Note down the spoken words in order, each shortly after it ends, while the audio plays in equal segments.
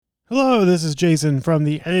Hello, this is Jason from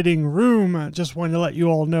the editing room. Just wanted to let you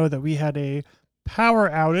all know that we had a power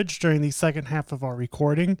outage during the second half of our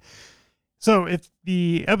recording. So if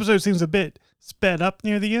the episode seems a bit sped up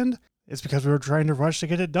near the end, it's because we were trying to rush to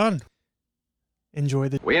get it done. Enjoy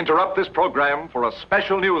the... We interrupt this program for a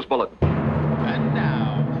special news bulletin. And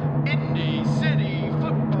now, Indy City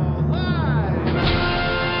Football Live!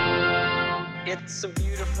 It's a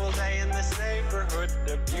beautiful day in this neighborhood,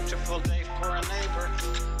 a beautiful day for a neighbor.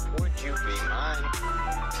 Would you be mine?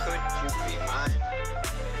 Could you be mine?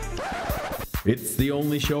 It's the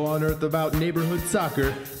only show on earth about neighborhood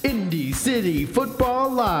soccer, Indy City Football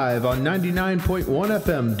Live on 99.1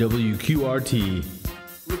 FM WQRT.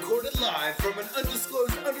 Recorded live from an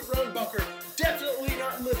undisclosed underground bunker, definitely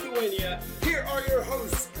not in Lithuania. Here are your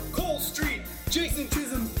hosts, Cole Street, Jason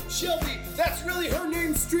Chisholm, Shelby, that's really her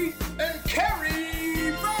name, Street, and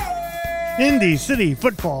Carrie Brown! Indy City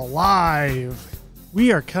Football Live.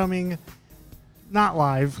 We are coming, not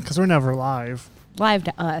live, because we're never live. Live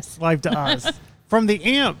to us. Live to us. From the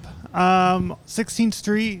AMP, 16th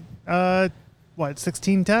Street,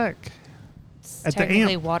 16 Tech. At the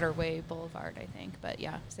Technically AMP. Waterway Boulevard, I think. But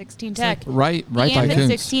yeah, 16 Tech. Right The by AMP at Coons.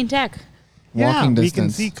 16 Tech. Walking we distance. can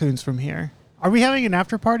see Coons from here. Are we having an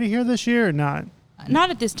after party here this year or not?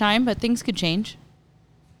 Not at this time, but things could change.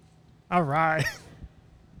 All right.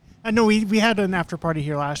 I know we had an after party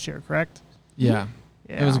here last year, correct? Yeah.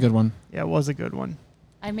 Yeah. It was a good one. Yeah, it was a good one.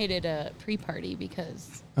 I made it a pre-party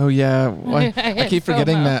because Oh, yeah. I had keep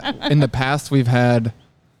forgetting FOMO. that in the past we've had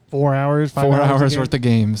 4 hours, 5 4 hours, hours worth of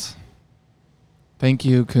games. Thank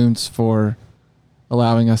you, Kuntz, for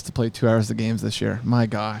allowing us to play 2 hours of games this year. My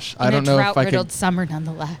gosh. I don't know if I drought-riddled could. summer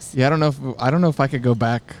nonetheless. Yeah, I don't know if I could go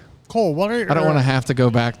back. Cole, what are I don't want to have to go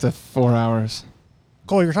back to 4 hours.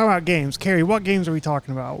 Cole, you're talking about games. Carrie, what games are we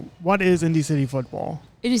talking about? What is Indy City Football?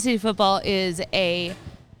 Indy City Football is a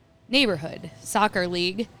neighborhood soccer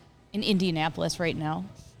league in Indianapolis right now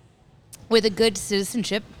with a good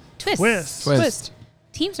citizenship twist. Twist.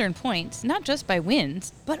 Teams earn points, not just by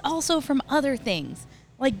wins, but also from other things,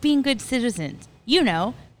 like being good citizens. You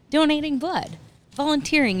know, donating blood,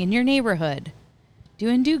 volunteering in your neighborhood,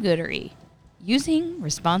 doing do-goodery, using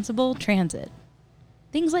responsible transit.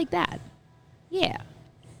 Things like that. Yeah.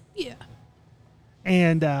 Yeah.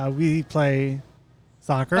 And we play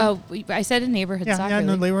soccer. Oh, I said a neighborhood soccer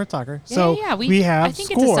league. neighborhood soccer. Yeah, So yeah, we have I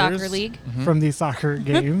think it's a soccer scores league. from these soccer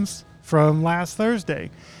games from last Thursday.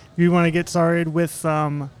 You want to get started with you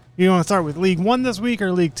want to start with League 1 this week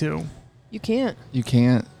or League 2? You can't. You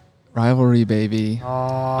can't. Rivalry, baby.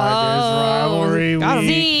 Oh, it is rivalry got 'em.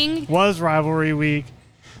 week. Zing. Was rivalry week.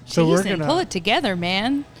 So we're Jason, gonna pull it together,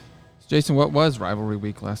 man. Jason, what was rivalry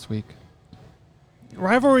week last week?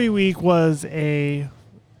 Rivalry week was a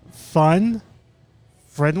fun,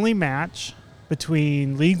 friendly match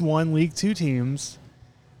between League 1, League 2 teams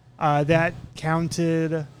that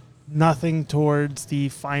counted nothing towards the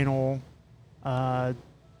final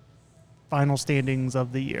standings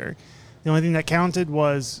of the year. The only thing that counted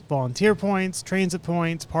was volunteer points, transit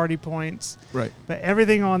points, party points. Right. But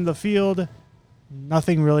everything on the field,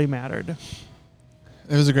 nothing really mattered.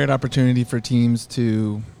 It was a great opportunity for teams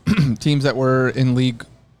teams that were in League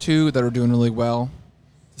 2 that were doing really well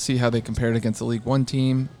to see how they compared against the League 1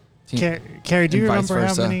 team. Carrie, do you and vice remember how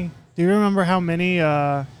versa. many? Do you remember how many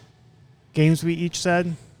games we each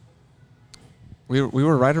said? We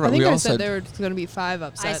were right around. I think we I all said there were going to be 5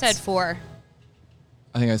 upsets. I said 4.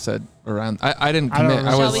 I think I said around. I didn't I don't commit.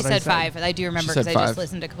 remember Shelby what I said said. 5. I do remember She said because I just 5.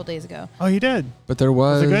 listened a couple days ago. Oh, you did? But there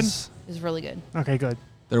was. it good? It was really good. Okay, good.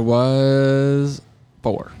 There was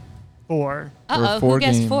 4. 4. There were Uh-oh, 4 who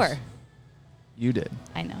guessed games. 4? You did,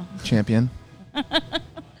 I know. champion. Do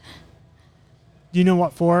you know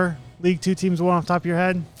what 4 League 2 teams won off the top of your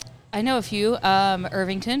head? I know a few.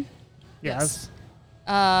 Irvington. Yes.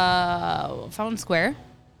 Fountain Square.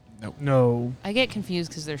 No. I get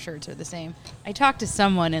confused because their shirts are the same. I talked to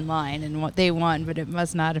someone in line and what they won, but it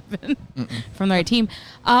must not have been from the right team.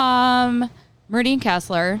 Meridian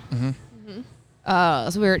Castler.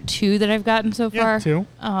 So we're at 2 that I've gotten so Yeah, far. 2.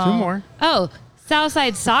 Oh. 2 more. Oh,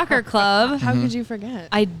 Southside Soccer Club. How could you forget?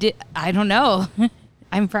 I don't know.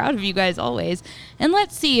 I'm proud of you guys always. And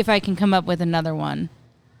let's see if I can come up with another one.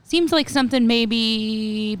 Seems like something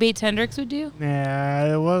maybe Bates Hendricks would do.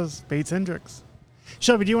 Yeah, it was Bates Hendricks.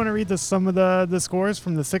 Shelby, do you want to read some of the scores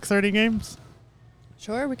from the 6:30 games?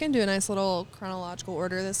 Sure, we can do a nice little chronological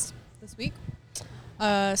order this week.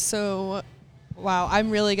 Wow, I'm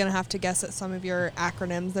really going to have to guess at some of your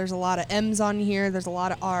acronyms. There's a lot of M's on here. There's a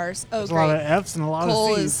lot of R's. Oh, There's great. a lot of F's and a lot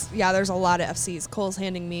Cole of C's. there's a lot of FCs. Cole's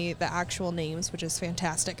handing me the actual names, which is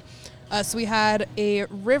fantastic. So we had a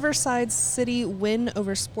Riverside City win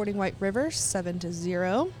over Sporting White River,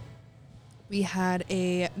 7-0. We had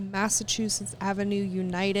a Massachusetts Avenue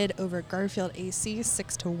United over Garfield AC,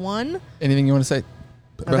 6-1. Anything you want to say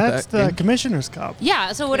about That's that the game? Commissioner's Cup.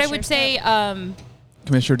 Yeah, so what I would say,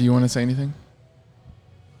 Commissioner, do you want to say anything?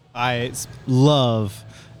 I love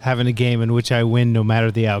having a game in which I win no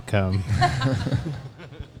matter the outcome.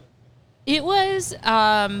 it was,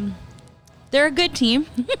 they're a good team.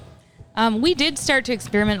 We did start to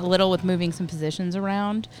experiment a little with moving some positions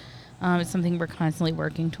around. It's something we're constantly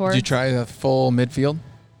working towards. Did you try a full midfield?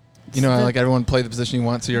 You know, like everyone play the position you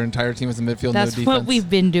want, so your entire team is in midfield. That's no defense. what we've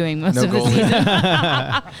been doing most No of the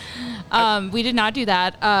goalie. season. We did not do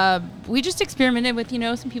that. We just experimented with,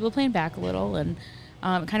 some people playing back a little, and it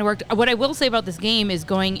kind of worked. What I will say about this game is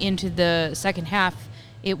going into the second half,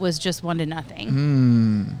 it was just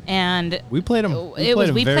 1-0, and we played them.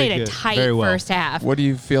 We played a tight first half. What do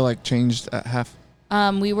you feel like changed at half?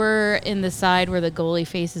 We were in the side where the goalie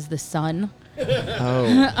faces the sun.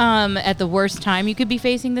 Oh. At the worst time you could be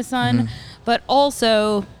facing the sun, but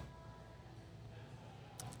also,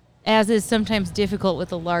 as is sometimes difficult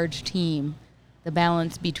with a large team, the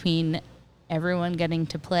balance between everyone getting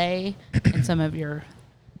to play and some of your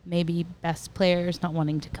maybe best players not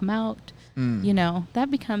wanting to come out, that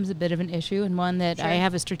becomes a bit of an issue, and one that I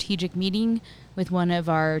have a strategic meeting with one of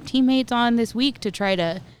our teammates on this week to try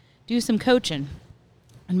to do some coaching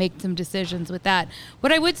and make some decisions with that.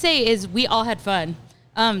 What I would say is we all had fun.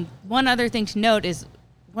 One other thing to note is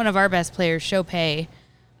one of our best players, Chopay,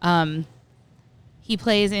 he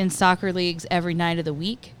plays in soccer leagues every night of the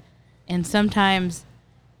week, and sometimes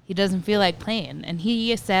he doesn't feel like playing, and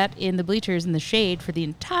he sat in the bleachers in the shade for the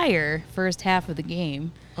entire first half of the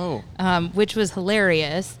game, which was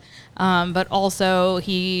hilarious, but also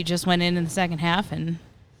he just went in the second half and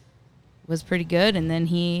was pretty good, and then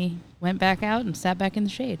he went back out and sat back in the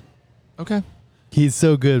shade. Okay. He's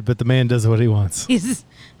so good, but the man does what he wants.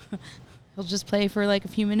 He'll just play for like a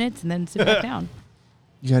few minutes and then sit back down.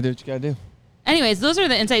 You gotta do what you gotta do. Anyways, those are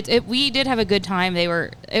the insights. We did have a good time.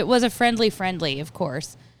 It was a friendly, of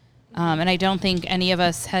course. And I don't think any of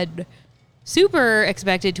us had super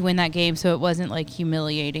expected to win that game, so it wasn't like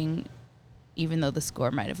humiliating, even though the score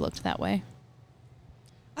might have looked that way.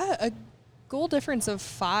 A goal difference of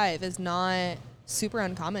 5 is not super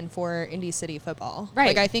uncommon for Indy City football. Right.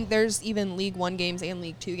 Like, I think there's even League 1 games and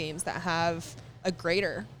League 2 games that have a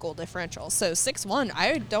greater goal differential. So 6-1,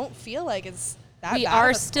 I don't feel like it's that We bad are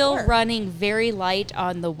of a still score. running very light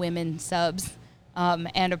on the women subs,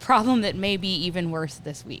 and a problem that may be even worse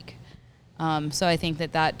this week. So I think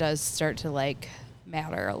that does start to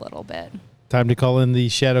matter a little bit. Time to call in the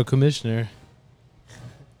shadow commissioner.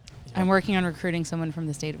 I'm working on recruiting someone from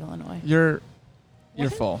the state of Illinois. You're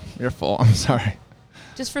full. You're full. I'm sorry.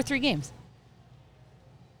 Just for 3 games.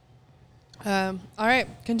 All right,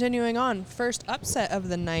 continuing on. First upset of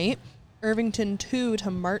the night, Irvington 2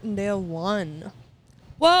 to Martindale 1.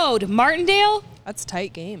 Whoa, to Martindale? That's a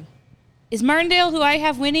tight game. Is Martindale who I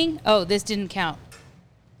have winning? Oh, this didn't count.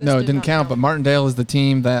 No, it did didn't not count, but Martindale is the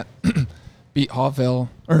team that beat Hawville,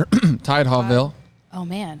 or tied Hawville. Oh,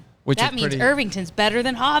 man. Which that is means pretty- Irvington's better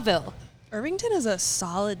than Hawville. Irvington is a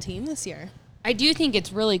solid team this year. I do think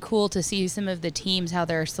it's really cool to see some of the teams, how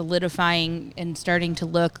they're solidifying and starting to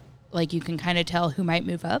look like you can kind of tell who might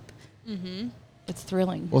move up. Mm-hmm. It's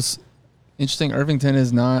thrilling. Well, interesting.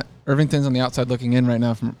 Irvington's on the outside looking in right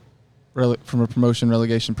now from a promotion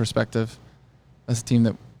relegation perspective. That's a team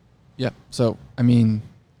that, So, I mean,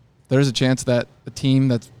 there's a chance that a team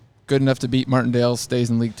that's good enough to beat Martindale stays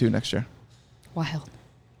in League 2 next year. Wild.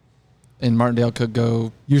 And Martindale could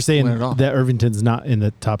go. You're saying win it all. that Irvington's not in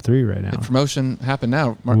the top 3 right now. If promotion happened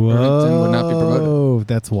now, Irvington would not be promoted. Oh,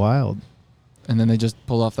 that's wild. And then they just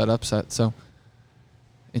pull off that upset. So,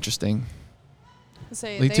 interesting.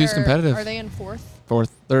 League 2's competitive. Are they in 4th?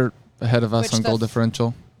 4th. They're ahead of us Which on the goal f-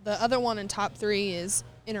 differential. The other one in top 3 is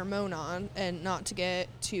Intermonon, and not to get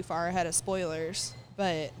too far ahead of spoilers,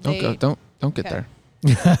 but Don't get Okay. there.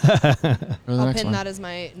 Go to the I'll next pin one. that as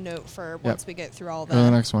my note for once we get through all Go to the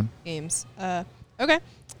the next one. games. Okay.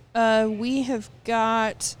 We have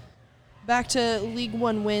got back to League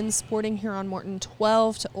 1 wins, Sporting Huron Morton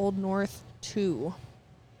 12 to Old North 2.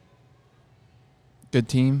 Good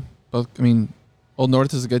team. Old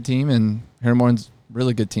North is a good team, and Harriman's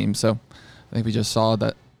really good team. So I think we just saw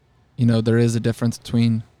that, there is a difference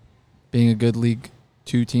between being a good League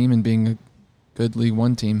 2 team and being a good League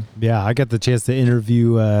 1 team. Yeah, I got the chance to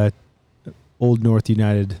interview Old North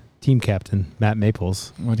United team captain Matt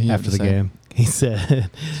Maples What he after the game. He said,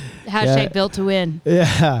 Hashtag built to win.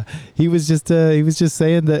 Yeah, he was just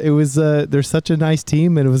saying that it was they're such a nice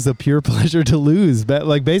team and it was a pure pleasure to lose. But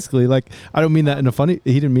like basically, like I don't mean that in a funny.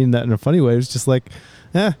 He didn't mean that in a funny way. It was just like,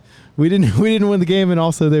 we didn't win the game, and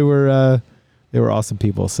also they were awesome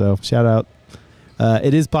people. So shout out.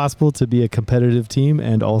 It is possible to be a competitive team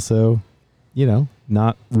and also,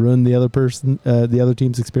 not ruin the other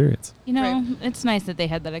team's experience. It's nice that they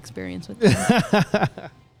had that experience with them.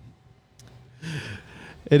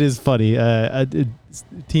 It is funny.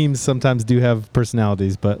 Teams sometimes do have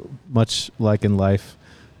personalities, but much like in life,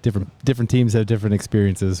 different teams have different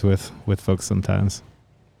experiences with folks sometimes.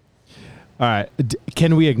 All right.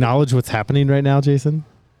 Can we acknowledge what's happening right now, Jason?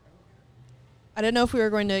 I didn't know if we were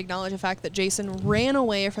going to acknowledge the fact that Jason ran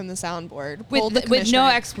away from the soundboard with no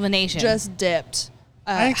explanation. Just dipped.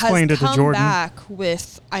 I explained it to Jordan. Back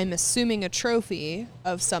with, I'm assuming, a trophy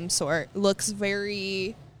of some sort. Looks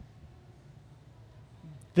very...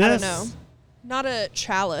 I don't know. Not a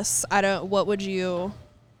chalice. What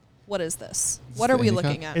is this? What are we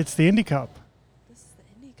looking at? It's the Indy Cup. This is the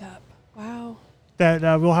Indy Cup. Wow.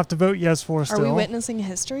 That we'll have to vote yes for still. Are we witnessing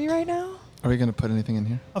history right now? Are we going to put anything in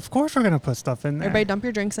here? Of course we're going to put stuff in there. Everybody dump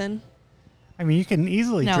your drinks in. I mean, you can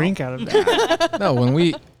easily drink out of that. No,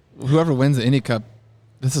 whoever wins the Indy Cup,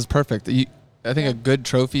 this is perfect. I think a good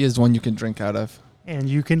trophy is one you can drink out of. And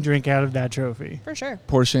you can drink out of that trophy. For sure.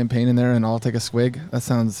 Pour champagne in there and I'll take a swig. That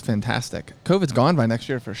sounds fantastic. COVID's gone by next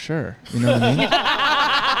year for sure. You know what I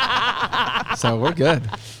mean? So we're good.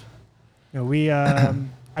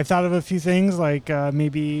 I thought of a few things like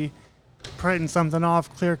maybe printing something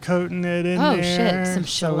off, clear coating it in there. Oh, shit. Some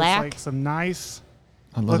shellac. So it's like some nice.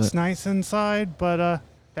 I love looks it. nice inside, but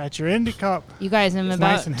that's your Indy Cup. You guys, I'm It's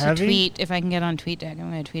about nice and to heavy. tweet. If I can get on TweetDeck,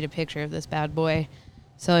 I'm going to tweet a picture of this bad boy.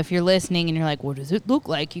 So if you're listening and you're like, what does it look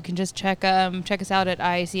like? You can just check us out at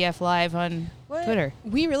IACF Live on Twitter.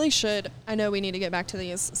 We really should. I know we need to get back to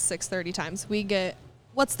these 6:30 times.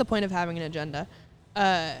 What's the point of having an agenda?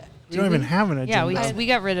 We don't even have an agenda. Yeah, we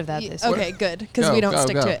got rid of that this Okay, week. good, because we don't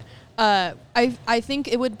stick to it. I think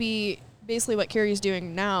it would be basically what Carrie's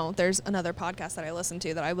doing now. There's another podcast that I listen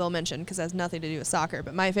to that I will mention because it has nothing to do with soccer,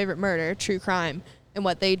 but My Favorite Murder, True Crime. And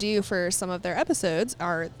what they do for some of their episodes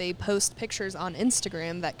are they post pictures on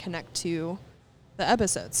Instagram that connect to the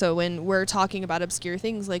episode. So when we're talking about obscure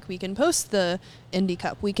things, like we can post the Indy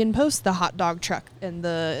Cup, we can post the hot dog truck and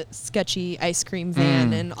the sketchy ice cream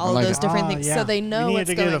van and all of those different things. Yeah. So they know we what's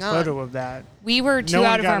need to going get a on. photo of that. We were too No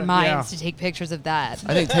out one of got our it, minds yeah. to take pictures of that.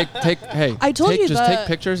 I think I told you take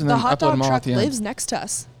pictures and the then hot upload dog them all truck at the end. lives next to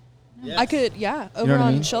us. Yes. I could, over know what I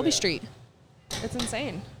on mean? Shelby Street. It's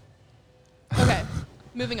insane. Okay,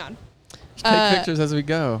 moving on. Take pictures as we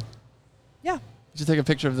go. Yeah. Just take a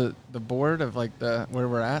picture of the board of like where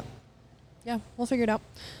we're at. Yeah, we'll figure it out.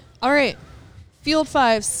 All right. Field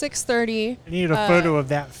 5, 6:30. I need a photo of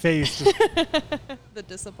that face. The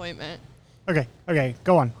disappointment. Okay,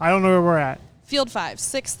 go on. I don't know where we're at. Field 5,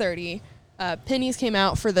 6:30. Pennies came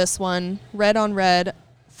out for this one. Red on red.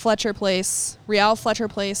 Real Fletcher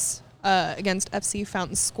Place against FC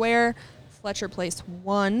Fountain Square. Fletcher Place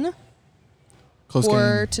won. Close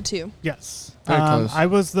 4-2. game. Yes. Very close. I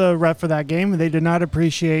was the ref for that game, and they did not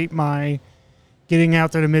appreciate my getting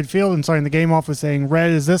out there to midfield and starting the game off with saying,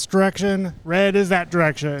 red is this direction, red is that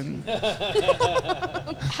direction.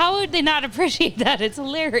 How would they not appreciate that? It's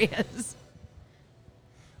hilarious.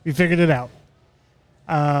 We figured it out.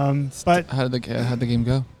 But How'd the game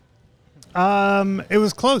go? it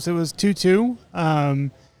was close. It was 2-2.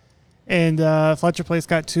 And Fletcher Place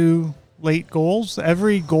got 2 late goals.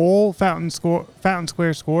 Every goal Fountain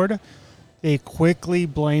Square scored, they quickly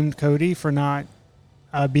blamed Cody for not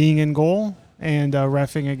being in goal and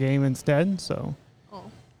reffing a game instead. So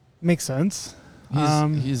makes sense.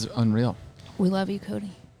 He's unreal. We love you,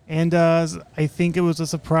 Cody. And I think it was a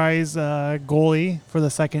surprise goalie for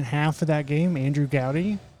the second half of that game. Andrew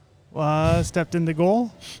Gowdy stepped into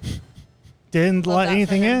goal. Didn't let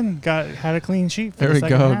anything in. Had a clean sheet for There the we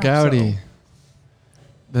second go, half, Gowdy.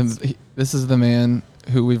 so- This is the man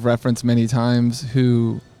who we've referenced many times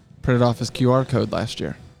who printed off his QR code last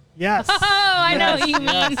year. Yes. Oh, I know what you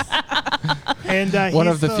mean. And One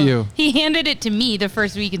of the few. He handed it to me the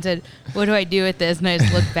first week and said, what do I do with this? And I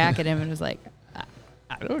just looked back at him and was like,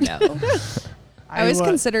 I don't know. I always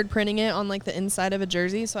considered printing it on like the inside of a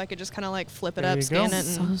jersey so I could just kind of like flip it There up, you scan go. it,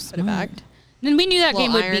 and So put it back. smart. Then we knew that Little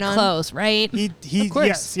game would be iron on. close, right? He Of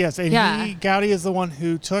course. yes, and Yeah. Gowdy is the one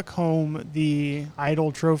who took home the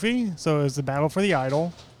Idol trophy. So it was the battle for the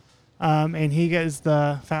Idol. And he gets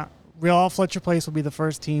the Real Fletcher Place will be the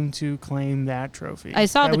first team to claim that trophy. I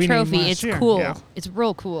saw that the we named trophy. last It's year. cool. Yeah. It's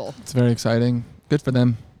real cool. It's very exciting. Good for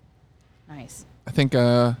them. Nice. I think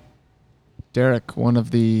Derek, one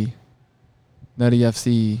of the Nutty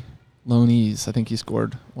FC loanees, I think he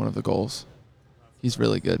scored one of the goals. He's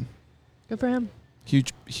really good. Good for him.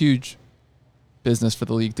 Huge business for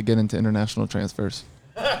the league to get into international transfers.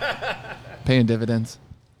 Paying dividends.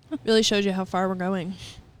 Really shows you how far we're going.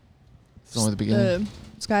 It's only the beginning.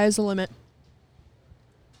 The sky is the limit.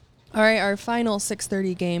 All right, our final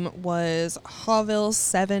 6:30 game was Hawville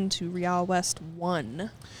 7 to Real West 1.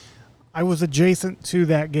 I was adjacent to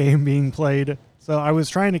that game being played, so I was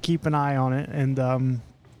trying to keep an eye on it, and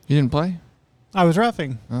You didn't play? I was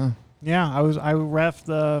reffing. Oh. Yeah, I reffed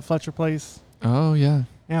the Fletcher Place. Oh, yeah.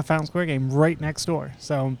 Yeah, Fountain Square game right next door.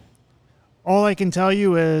 So all I can tell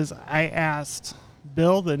you is I asked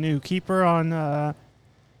Bill, the new keeper on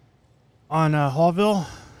Hawville,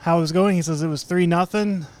 how it was going. He says it was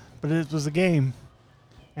 3-0, but it was a game.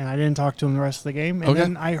 And I didn't talk to him the rest of the game. And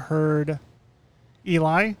then I heard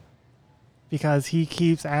Eli, because he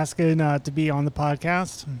keeps asking to be on the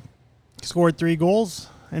podcast. He scored 3 goals,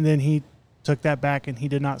 and then he took that back, and he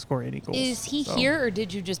did not score any goals. Is he here, or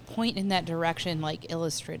did you just point in that direction, like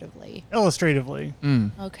illustratively? Illustratively.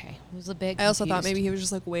 Okay, it was a bit. I also thought confused. maybe he was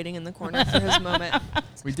just like waiting in the corner for his moment.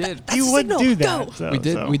 We did. That's You the would signal. do Go. that.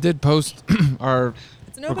 So, We did post our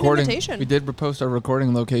It's an open recording. invitation. We did post our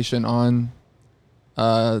recording location on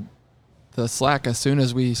the Slack as soon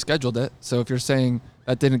as we scheduled it. So if you're saying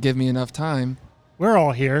that didn't give me enough time, We're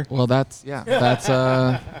all here. well, that's kind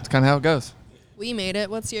of how it goes. We made it.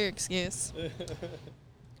 What's your excuse?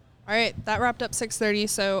 All right, that wrapped up 6:30,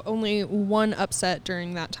 so only one upset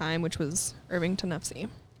during that time, which was Irvington FC.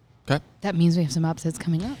 Okay. That means we have some upsets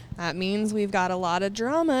coming up. That means we've got a lot of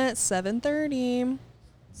drama at 7:30.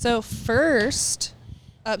 So first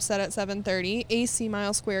upset at 7:30, AC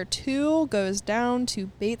Mile Square 2 goes down to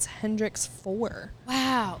Bates Hendricks 4.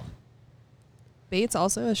 Wow. Bates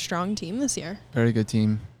also a strong team this year. Very good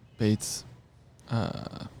team, Bates.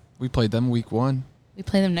 We played them week 1. We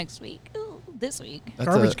play them next week. Ooh, this week. That's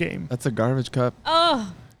Garbage a game. That's a garbage cup.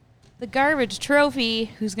 Oh, the garbage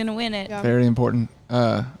trophy. Who's gonna win it? Yeah. Very important.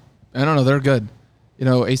 I don't know. They're good. You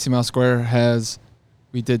know, AC Mile Square has.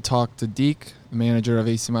 We did talk to Deke, the manager of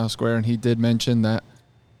AC Mile Square, and he did mention that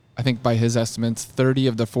I think by his estimates, 30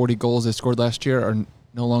 of the 40 goals they scored last year are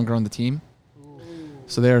no longer on the team.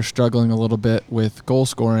 So they are struggling a little bit with goal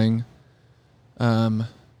scoring.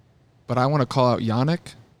 But I want to call out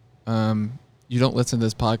Yannick. You don't listen to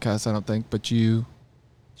this podcast, I don't think, but you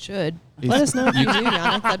Should. Let us know if you do,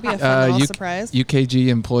 Yannick. That'd be a fun little surprise. UKG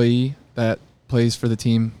employee that plays for the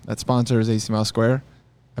team that sponsors AC Mile Square.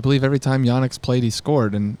 I believe every time Yannick's played, he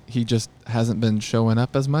scored, and he just hasn't been showing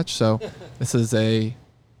up as much. So this is a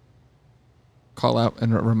call out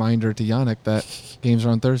and a reminder to Yannick that games are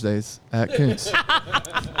on Thursdays at Coons.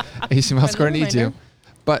 AC Mile Square needs you.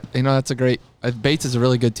 But, you know, that's a great Bates is a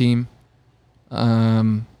really good team.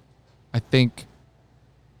 I think,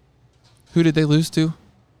 who did they lose to?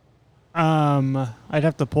 I'd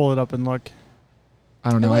have to pull it up and look. I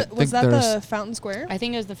don't know. I think Was that there's the Fountain Square? I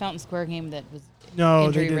think it was the Fountain Square game that was No,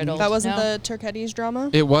 injury they didn't. riddled. That wasn't No? the Turketti's drama?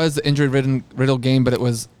 it was the injury riddle game, but it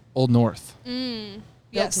was Old North. Built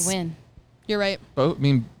Yes. to win. You're right. But, I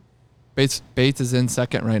mean, Bates is in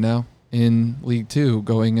second right now in League 2,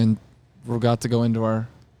 going in. We're about to go into our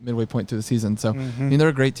midway point through the season. So, I mean, they're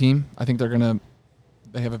a great team. I think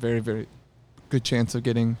they have a very, very good chance of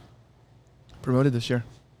getting promoted this year.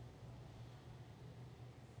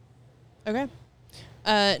 Okay.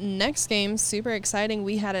 Next game, super exciting.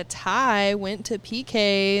 We had a tie, went to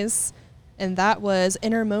PKs, and that was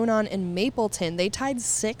Intermonon and Mapleton. They tied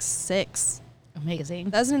 6-6.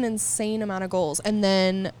 Amazing. That's an insane amount of goals. And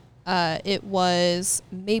then it was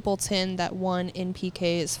Mapleton that won in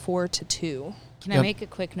PKs 4-2. Can I make a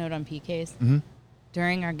quick note on PKs? Mm-hmm.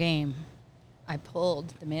 During our game, I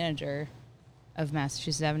pulled the manager of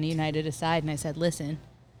Massachusetts Avenue United aside and I said, listen,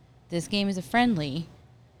 this game is a friendly,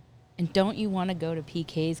 and don't you want to go to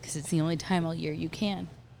PKs because it's the only time all year you can?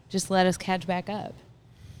 Just let us catch back up.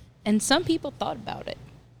 And some people thought about it,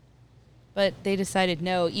 but they decided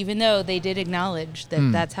no, even though they did acknowledge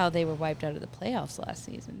that that's how they were wiped out of the playoffs last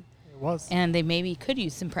season. It was. And they maybe could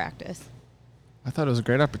use some practice. I thought it was a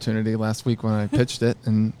great opportunity last week when I pitched it,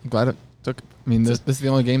 and I'm glad it took. I mean, this is the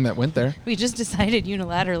only game that went there. We just decided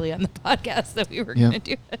unilaterally on the podcast that we were Yeah. going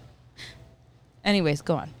to do it. Anyways,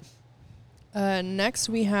 go on. Next,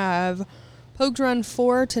 we have Pogues Run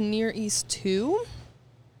 4 to Near East 2.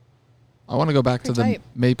 I want to go back to Pretty the tight.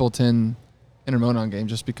 Mapleton Intermonon game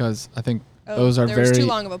just because I think those are there very. was too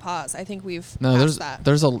long of a pause. I think we've No, passed there's that.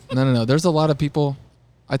 there's a no. There's a lot of people.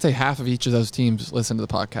 I'd say half of each of those teams listen to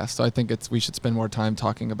the podcast. So I think we should spend more time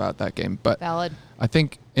talking about that game. But Valid. I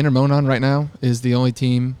think Intermonon right now is the only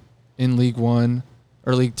team in League One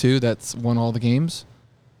or League Two that's won all the games.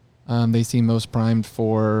 They seem most primed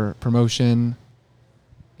for promotion.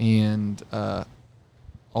 And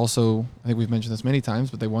also, I think we've mentioned this many times,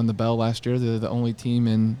 but they won the Bell last year. They're the only team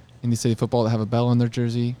in Indy City football that have a Bell on their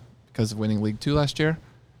jersey because of winning League Two last year.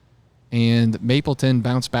 And Mapleton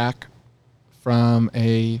bounced back from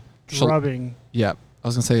a drubbing. Yeah, I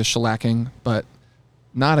was gonna say a shellacking, but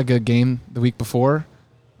not a good game the week before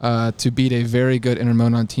to beat a very good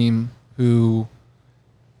Intermonon team who,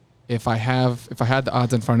 if I had the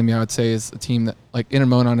odds in front of me, I would say is a team that like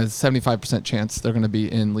Intermonon is 75% chance they're going to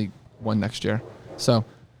be in League One next year. So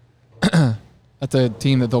that's a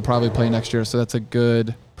team that they'll probably play next year. So that's a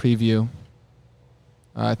good preview.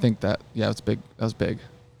 I think that it's big. That was big.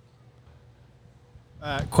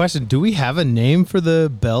 Question: do we have a name for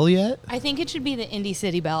the Bell yet? I think it should be the Indy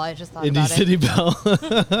City Bell. I just thought Indy about City it.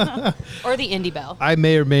 Bell. Or the Indy Bell. I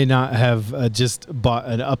may or may not have just bought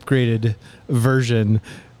an upgraded version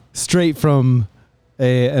straight from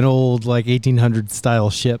an old like 1800 style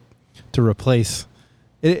ship to replace.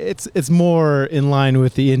 It's more in line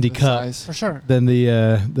with the Indy Cup size. For sure than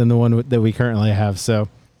the one that we currently have. So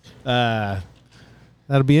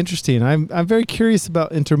that'll be interesting. I'm very curious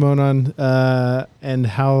about Intermonon and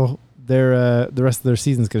how the rest of their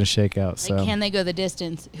season's going to shake out. So Like, can they go the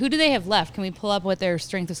distance? Who do they have left? Can we pull up what their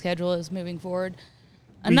strength of schedule is moving forward?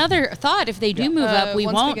 Another thought: if they do move up, we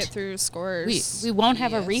once won't we get through scores. we won't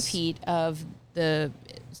have a yes. repeat of the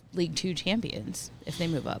League Two champions if they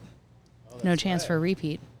move up. No chance for a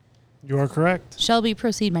repeat. You are correct. Shelby,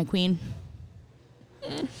 proceed, my queen.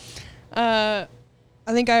 I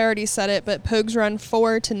think I already said it, but Pogues Run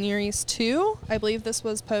 4 to Near East 2. I believe this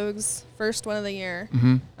was Pogues' first one of the year.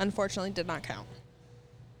 Mm-hmm. Unfortunately, did not count.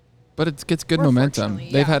 But it gets good Or momentum. fortunately,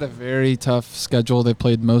 They've yeah. had a very tough schedule. They've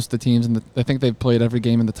played most of the teams, and I think they've played every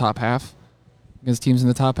game in the top half against teams in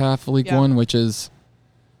the top half of League Yeah. One, which is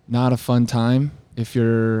not a fun time if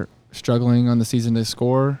you're struggling on the season to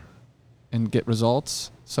score and get results.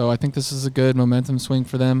 So I think this is a good momentum swing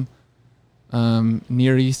for them.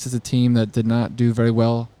 Near East is a team that did not do very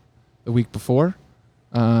well the week before.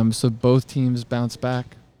 So both teams bounce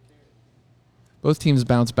back.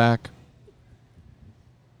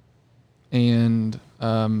 And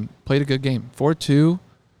played a good game. 4-2.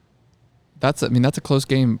 That's a close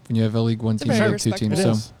game when you have a League One It's a team very and two teams.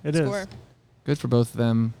 respectable So It is. score. good for both of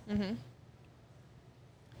them. Mm-hmm.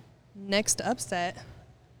 Next upset,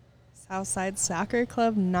 Southside Soccer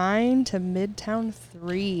Club 9 to Midtown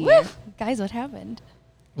 3. Woo! Guys, what happened?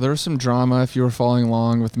 Well, there was some drama if you were following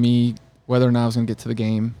along with me, whether or not I was going to get to the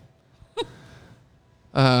game.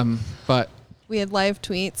 But We had live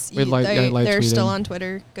tweets. We had live- yeah, live they're still tweeting. on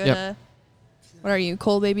Twitter. Go Yep. to, what are you,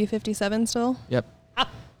 Cole Baby 57 still? Yep.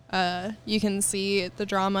 You can see the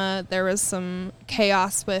drama. There was some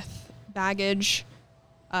chaos with baggage,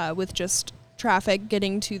 with just traffic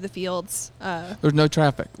getting to the fields. There's no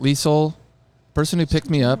traffic. Liesel, person who picked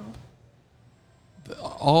me up,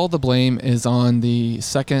 all the blame is on the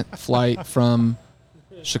second flight from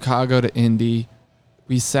Chicago to Indy.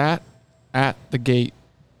 We sat at the gate,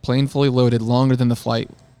 plane fully loaded, longer than the flight.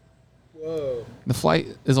 Whoa. The flight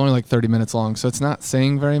is only like 30 minutes long, so it's not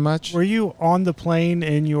saying very much. Were you on the plane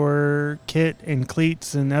in your kit and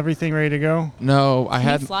cleats and everything ready to go? No, I Can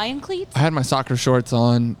had you fly in cleats? I had my soccer shorts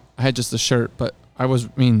on. I had just a shirt, but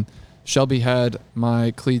Shelby had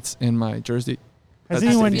my cleats and my jersey. Has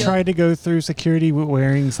That's anyone the- tried to go through security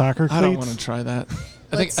wearing soccer cleats? I don't want to try that.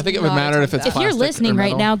 I Let's think it would not matter if attempt it's that. If you're plastic or listening right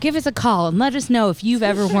metal. now, give us a call and let us know if you've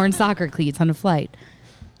ever worn soccer cleats on a flight.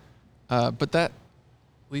 But that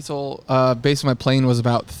Liesel, based on my plane, was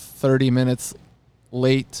about 30 minutes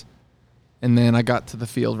late, and then I got to the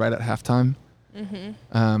field right at halftime.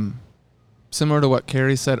 Mm-hmm. Similar to what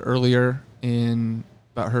Carrie said earlier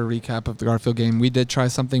about her recap of the Garfield game, we did try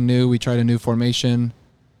something new. We tried a new formation.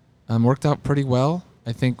 Worked out pretty well.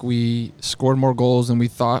 I think we scored more goals than we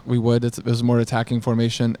thought we would. It was more attacking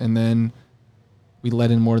formation, and then we let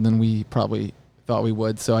in more than we probably thought we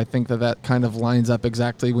would. So I think that kind of lines up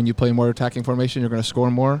exactly. When you play more attacking formation, you're going to score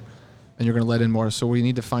more, and you're going to let in more. So we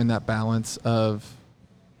need to find that balance of.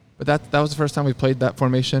 But that was the first time we played that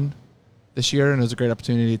formation this year, and it was a great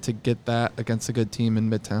opportunity to get that against a good team in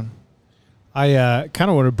Midtown. I kind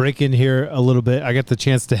of want to break in here a little bit. I got the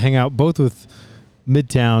chance to hang out both with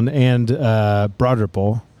Midtown and Broad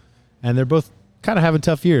Ripple, and they're both kind of having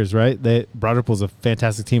tough years, right? Broad Ripple was a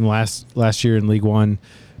fantastic team last year in League One.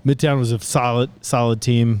 Midtown was a solid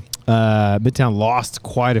team. Midtown lost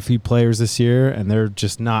quite a few players this year, and they're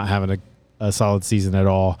just not having a solid season at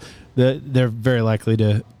all. They're very likely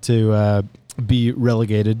to be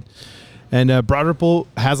relegated. And Broad Ripple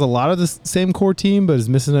has a lot of the same core team, but is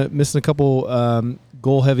missing a couple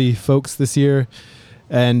goal heavy folks this year.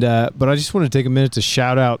 And but I just want to take a minute to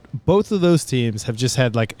shout out both of those teams have just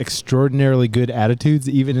had like extraordinarily good attitudes,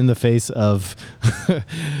 even in the face of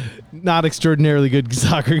not extraordinarily good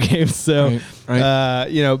soccer games. So, Right.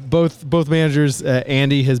 you know, both managers.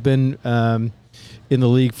 Andy has been in the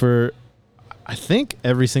league for I think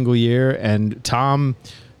every single year, and Tom,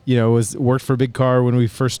 you know, worked for Big Car when we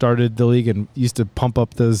first started the league and used to pump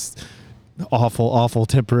up those awful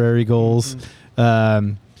temporary goals.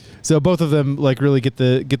 Mm-hmm. So both of them like really get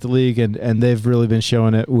the league, and they've really been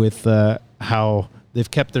showing it with how they've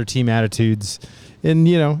kept their team attitudes. And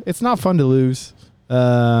you know, it's not fun to lose,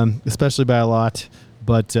 especially by a lot.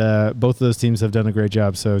 But both of those teams have done a great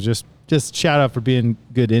job. So just shout out for being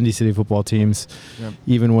good Indy City football teams,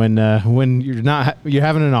 even when you're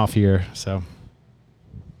having an off year. So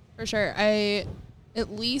For sure.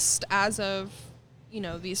 At least as of, you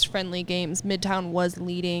know, these friendly games, Midtown was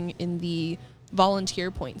leading in the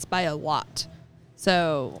volunteer points by a lot.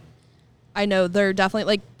 So I know they're definitely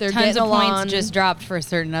like they're Tons getting of along. points just dropped for a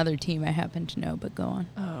certain other team I happen to know, but go on.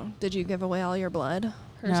 Oh, did you give away all your blood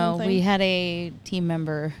or No, something? we had a team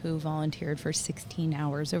member who volunteered for 16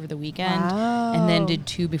 hours over the weekend Wow. and then did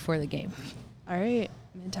 2 before the game. All right.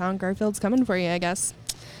 Midtown Garfield's coming for you, I guess.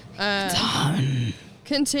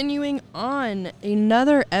 Continuing on,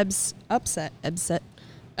 another upset.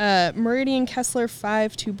 Meridian Kessler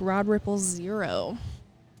 5 to Broad Ripple 0.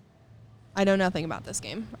 I know nothing about this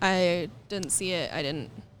game. I didn't see it.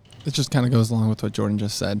 It just kind of goes along with what Jordan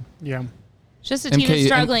just said. Yeah. It's just a team that's MK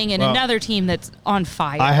struggling and well, another team that's on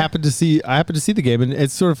fire. I happened to see the game, and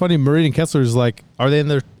it's sort of funny. Meridian Kessler is like, are they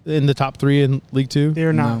in the top 3 in League 2?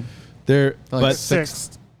 They're not. No. They're Like but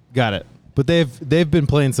sixth. Got it. But they've been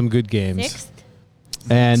playing some good games. 6th?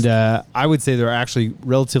 And I would say they're actually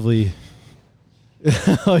relatively.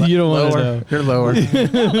 You don't want to know. You're lower.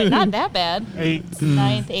 No, but not that bad. 8.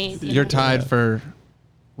 9th, 8th. You're tied for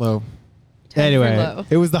low. Anyway, low.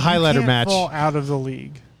 it was the highlighter Can't match. fall out of the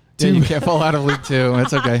league. Yeah, you can't fall out of League 2.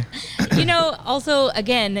 It's okay. You know, also,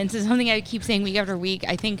 again, and this is something I keep saying week after week,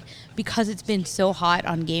 I think because it's been so hot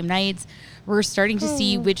on game nights, we're starting to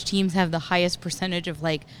see which teams have the highest percentage of,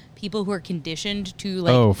 like, people who are conditioned to,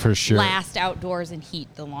 like, for sure. last outdoors in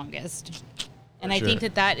heat the longest. And I sure.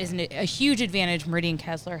 think that is a huge advantage Meridian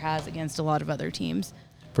Kessler has against a lot of other teams.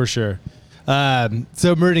 For sure.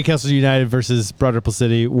 So Meridian Kessler United versus Broad Ripple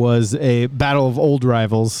City was a battle of old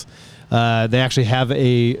rivals. They actually have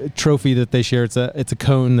a trophy that they share. It's a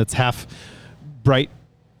cone that's half bright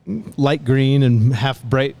light green and half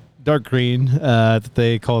bright dark green. That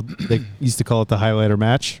they used to call it the highlighter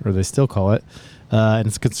match, or they still call it. And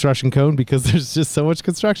it's a construction cone because there's just so much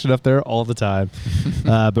construction up there all the time.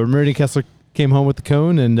 But Meridian Kessler came home with the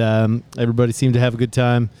cone, and everybody seemed to have a good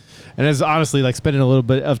time. And it was honestly like spending a little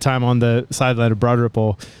bit of time on the sideline of Broad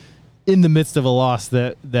Ripple in the midst of a loss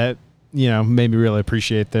that you know made me really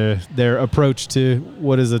appreciate their approach to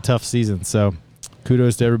what is a tough season. So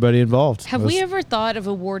kudos to everybody involved. Have we ever thought of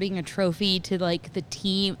awarding a trophy to, like, the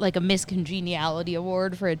team, like a miscongeniality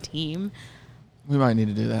award for a team? We might need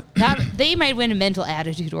to do that. They might win a mental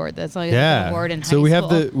attitude award. That's like an Yeah. award in high So we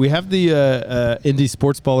school. have the Indie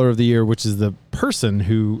Sports Baller of the Year, which is the person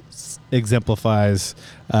who exemplifies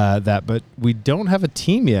that, but we don't have a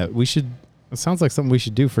team yet. We should. It sounds like something we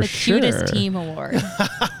should do for the sure. cutest team award.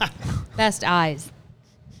 Best eyes.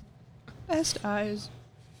 Best eyes.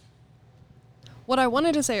 What I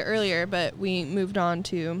wanted to say earlier, but we moved on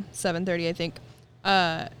to 7:30, I think,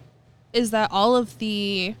 is that all of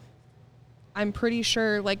the, I'm pretty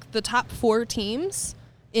sure, like the top 4 teams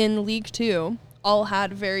in League 2 all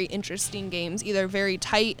had very interesting games, either very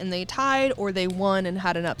tight and they tied, or they won and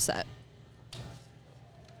had an upset.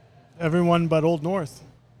 Everyone but Old North.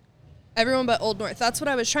 Everyone but Old North. That's what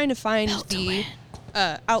I was trying to find the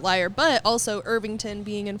outlier, but also Irvington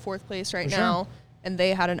being in 4th place right now, and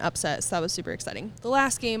they had an upset, so that was super exciting. The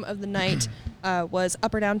last game of the night was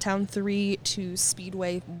Upper Downtown 3 to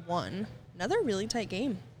Speedway 1. Another really tight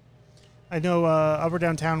game. I know Upper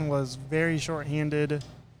Downtown was very short-handed,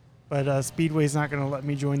 but Speedway's not going to let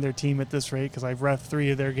me join their team at this rate because I've ref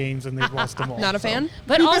 3 of their games and they've lost them all. Not a fan?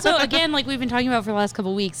 But also, again, like we've been talking about for the last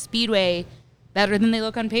couple of weeks, Speedway, better than they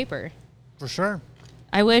look on paper. For sure.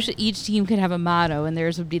 I wish each team could have a motto, and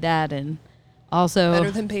theirs would be that, and also Better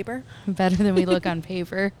than paper? better than we look on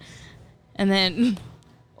paper. And then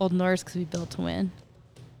Old Norse because we built to win.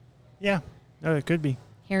 Yeah. No, it could be.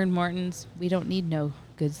 Heron Morton's, we don't need no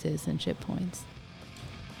good citizenship points.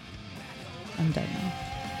 I'm done now.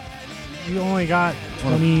 You only got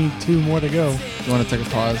 22 more to go. You want to take a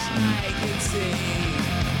pause?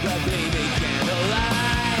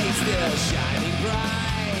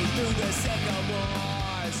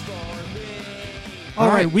 All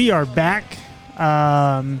right, we are back.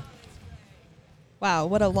 Wow,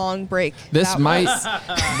 what a long break. This that might was.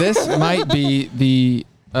 this might be the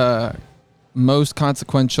most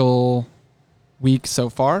consequential week so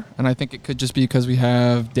far, and I think it could just be because we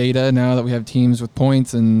have data now that we have teams with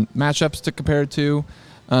points and matchups to compare it to.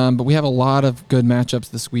 But we have a lot of good matchups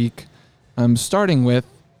this week. Starting with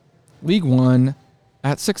League One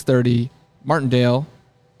at 6:30, Martindale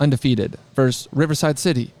undefeated versus Riverside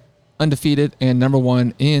City, undefeated and number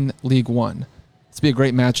 1 in League One. This will be a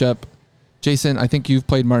great matchup. Jason, I think you've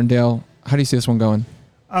played Martindale. How do you see this one going?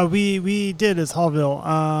 We did as Hallville.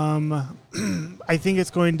 I think it's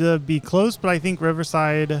going to be close, but I think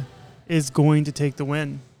Riverside is going to take the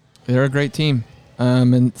win. They're a great team.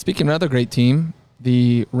 And speaking of another great team,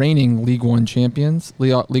 the reigning League One champions,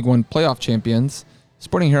 League One playoff champions,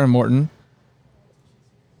 Sporting Huron Morton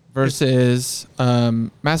versus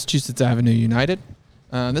Massachusetts Avenue United.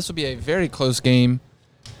 This will be a very close game.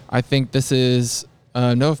 I think this is,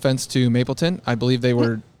 no offense to Mapleton. I believe they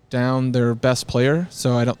were down their best player,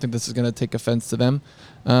 so I don't think this is going to take offense to them.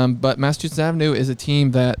 But Massachusetts Avenue is a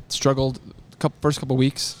team that struggled first couple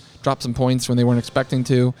weeks, dropped some points when they weren't expecting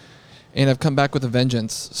to, and have come back with a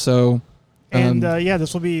vengeance. So, and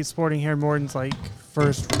this will be Sporting Huron Morton's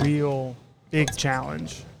first real big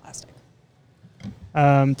challenge.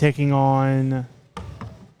 Taking on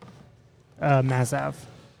Mass Ave.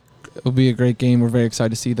 It will be a great game. We're very excited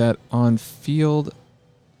to see that on Field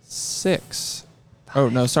 6. Oh,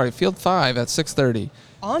 no, sorry. Field 5 at 6:30.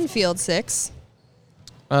 On Field 6.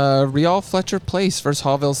 Real Fletcher Place versus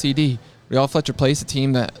Hallville CD. Real Fletcher Place, a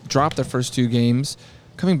team that dropped their first 2 games,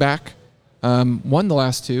 coming back, won the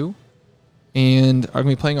last 2, and are going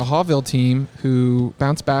to be playing a Hallville team who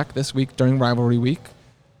bounced back this week during rivalry week,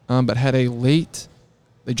 but had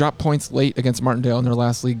they dropped points late against Martindale in their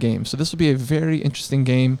last league game. So this will be a very interesting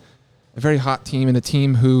game, a very hot team, and a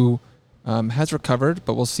team who has recovered,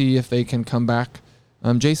 but we'll see if they can come back.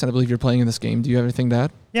 Jason, I believe you're playing in this game. Do you have anything to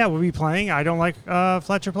add? Yeah, we'll be playing. I don't like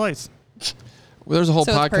Fletcher Place. Well, there's a whole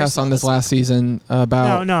podcast on this last season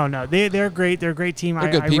about... No. They're great. They're a great team. They're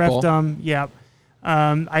good people. I reffed them. Yeah.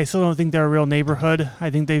 I still don't think they're a real neighborhood. I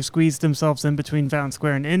think they've squeezed themselves in between Fountain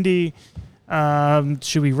Square and Indy.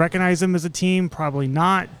 Should we recognize them as a team? Probably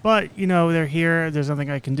not. But, they're here. There's nothing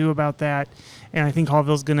I can do about that. And I think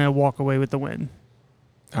Hallville's going to walk away with the win.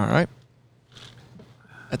 All right.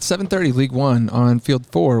 At 7:30, League One on Field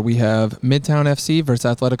 4, we have Midtown FC versus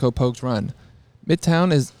Athletico Pogues Run.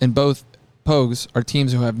 Midtown and both Pogues are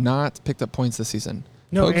teams who have not picked up points this season.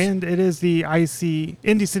 No, Pogues, and it is the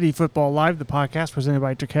Indy City Football Live, the podcast presented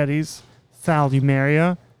by Turketti's, Sal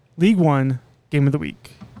DiMaria, League One Game of the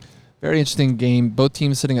Week. Very interesting game. Both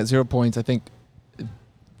teams sitting at 0 points. I think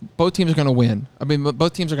both teams are going to win. I mean,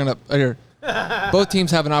 both teams are going to... Both teams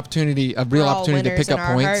have a real opportunity to pick up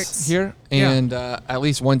points here, and at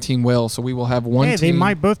least one team will. So we will have one team. They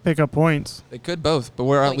might both pick up points. They could both, but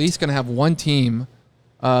we're at least going to have one team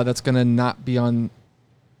that's going to not be on,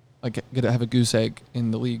 going to have a goose egg in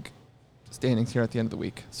the league standings here at the end of the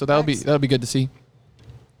week. So that'll be good to see.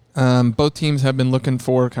 Both teams have been looking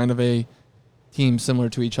for kind of a team similar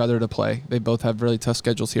to each other to play. They both have really tough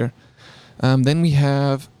schedules here. Then we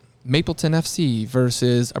have Mapleton FC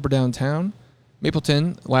versus Upper Downtown.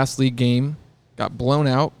 Mapleton, last league game, got blown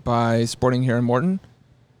out by Sporting Huron Morton.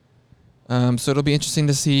 So it'll be interesting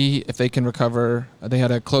to see if they can recover. They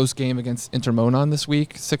had a close game against Intermonon this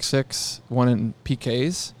week, 6-6, won in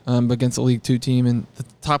PKs against a League 2 team and the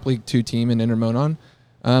top League 2 team in Intermonon.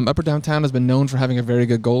 Upper Downtown has been known for having a very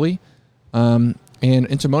good goalie, and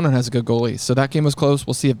Intermonon has a good goalie. So that game was close.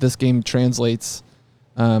 We'll see if this game translates.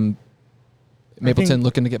 Mapleton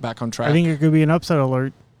looking to get back on track. I think it could be an upset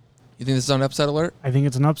alert. You think this is an upset alert? I think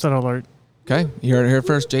it's an upset alert. Okay, you heard it here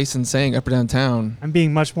first. Jason saying Upper Downtown. I'm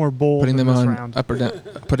being much more bold putting them this on round.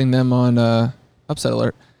 putting them on upset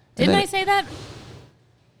alert. Didn't I say that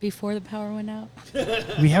before the power went out?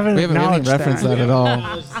 We haven't referenced that at all.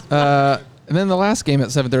 And then the last game at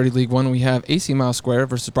 7:30 League One, we have AC Mile Square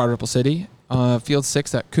versus Broad Ripple City. Field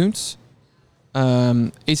 6 at Kuntz.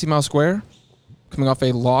 AC Mile Square coming off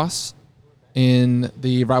a loss in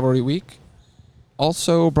the rivalry week.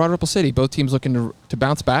 Also, Broad Ripple City, both teams looking to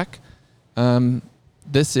bounce back.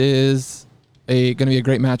 This is going to be a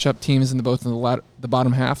great matchup. Teams in the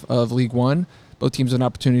bottom half of League One. Both teams have an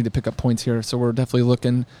opportunity to pick up points here, so we're definitely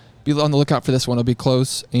be on the lookout for this one. It'll be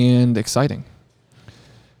close and exciting.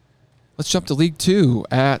 Let's jump to League 2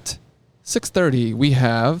 at 6:30. We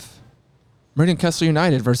have Meridian Kessler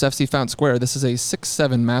United versus FC Fountain Square. This is a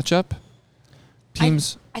 6-7 matchup.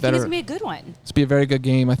 Teams I that think it's are gonna be a good one. It's be a very good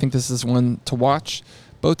game. I think this is one to watch.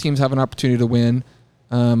 Both teams have an opportunity to win.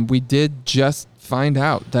 We did just find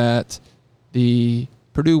out that the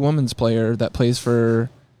Purdue women's player that plays for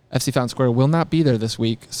FC Fountain Square will not be there this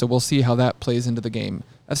week, so we'll see how that plays into the game.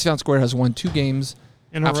 FC Fountain Square has won 2 games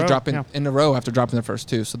in a row after dropping their first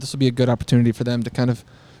 2, so this will be a good opportunity for them to kind of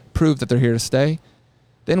prove that they're here to stay.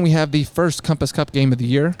 Then we have the first Compass Cup game of the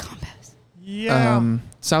year. Yeah.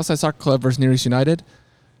 Southside Soccer Club versus Near East United.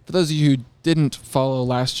 For those of you who didn't follow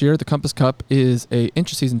last year, the Compass Cup is a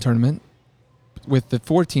intra-season tournament with the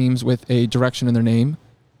 4 teams with a direction in their name.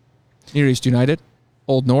 Near East United,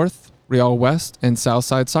 Old North, Real West, and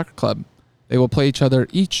Southside Soccer Club. They will play each other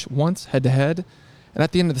each once head-to-head, and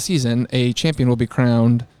at the end of the season, a champion will be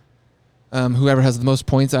crowned. Whoever has the most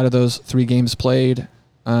points out of those 3 games played,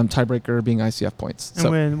 tiebreaker being ICF points.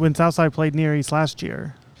 And when Southside played Near East last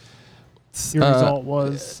year, your result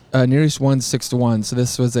was Near East won 6-1. So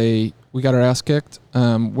this was we got our ass kicked.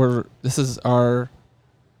 This is our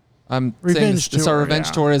revenge tour. Our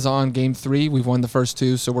revenge tour is on game 3. We've won the first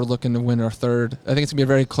 2, so we're looking to win our third. I think it's gonna be a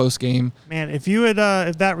very close game. Man, if you had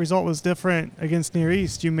if that result was different against Near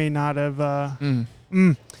East, you may not have.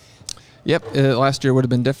 Yep, last year would have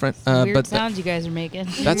been different. Weird sounds you guys are making.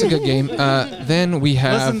 That's a good game. Then we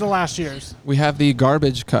have listen to last year's. We have the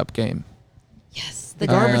Garbage Cup game. Yes, the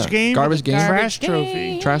garbage game. Garbage game. Trash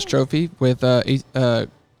trophy. Trash trophy with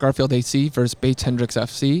Garfield AC versus Bates Hendricks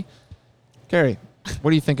FC. Carrie,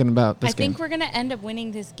 what are you thinking about this game? I think we're gonna end up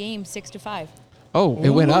winning this game 6-5. Oh, it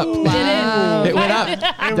went up. Wow. It went up.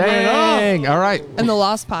 Dang. All right. In the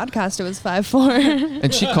Lost podcast, it was 5-4.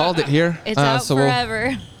 And she called it here. It's out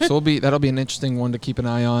forever. That'll be an interesting one to keep an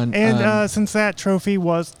eye on. And since that trophy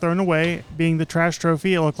was thrown away, being the trash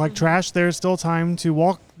trophy, it looked like trash. There's still time to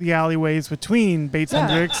walk the alleyways between Bates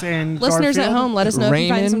Hendricks and Listeners Garfield. at home, let us know if you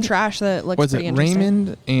find some Raymond- trash that looks Was pretty it interesting.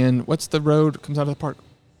 Raymond and what's the road comes out of the park?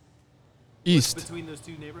 East. Between those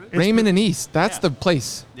 2 neighborhoods? Raymond and East. That's the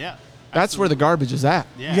place. Yeah. That's where the garbage is at.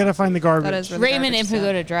 You gotta find the garbage. That is where the Raymond garbage and is at.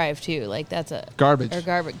 Pagoda Drive too. Like that's a Garbage. or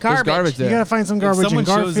garbage. There's garbage You there. gotta find some garbage in someone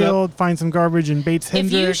shows Garfield. Find some garbage in Bates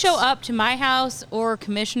Hendricks. If you show up to my house or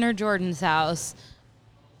Commissioner Jordan's house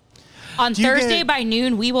on Do you Thursday get- by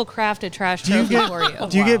noon, we will craft a trash do you trophy get for you.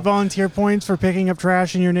 do you get volunteer points for picking up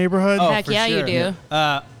trash in your neighborhood? Oh, Heck for yeah, you sure. do.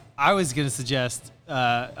 I was going to suggest,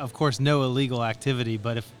 of course, no illegal activity,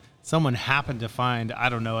 but if someone happened to find, I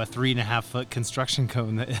don't know, a 3.5-foot construction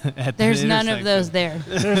cone at the There's none of intersection. those there.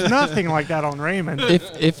 There's nothing like that on Raymond.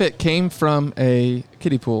 If it came from a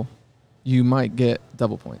kiddie pool, you might get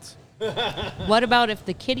double points. What about if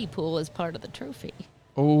the kiddie pool is part of the trophy?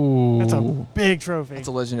 Oh, That's a big trophy. That's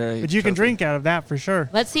a legendary. But you can trophy. drink out of that for sure.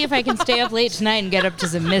 Let's see if I can stay up late tonight and get up to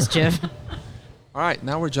some mischief. All right,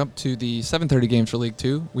 now we're jumped to the 7:30 games for League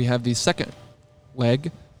 2. We have the second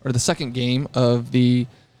leg, or the second game of the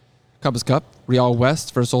Compass Cup, Real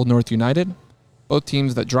West versus Old North United. Both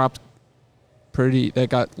teams that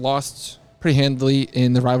got lost pretty handily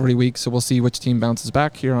in the rivalry week, so we'll see which team bounces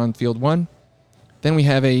back here on Field 1. Then we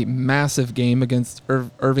have a massive game against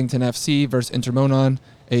Irvington FC versus Intermonon,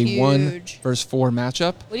 a 1 versus 4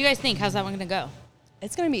 matchup. What do you guys think? How's that one going to go?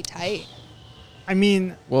 It's going to be tight. I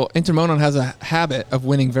mean, Well, Intermonon has a habit of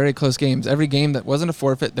winning very close games. Every game that wasn't a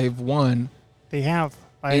forfeit, they've won they have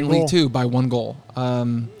by a in goal. League 2 by 1 goal.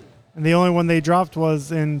 And the only one they dropped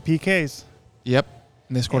was in PKs. Yep,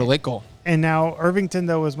 and they scored a late goal. And now Irvington,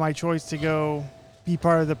 though, was my choice to go be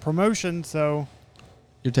part of the promotion. So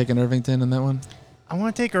You're taking Irvington in that one? I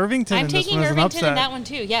want to take Irvington I'm in this taking one as an Irvington upset. in that one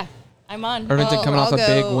too. Yeah, I'm on. Irvington coming off a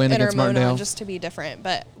big win against Intermonon Martindale. just to be different,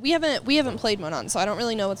 but we haven't played Monon, so I don't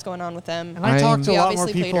really know what's going on with them. And I talk to We a lot more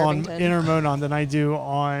obviously played people on Irvington. Intermonon than I do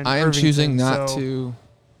on I am Irvington, choosing not so to.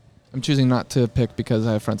 I'm choosing not to pick because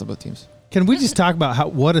I have friends on both teams. Can we just talk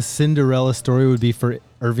about what a Cinderella story would be for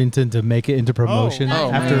Irvington to make it into promotion Oh,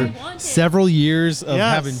 after man. several years of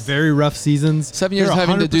Yes. having very rough seasons? 7 years They're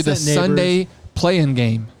having to do the 100% neighbors. Sunday play-in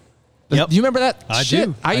game. Yep. Do you remember that? I Shit.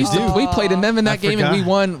 do. I used to. We played in them in I that game and we forgot.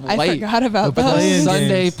 won I late. forgot about The those. play-in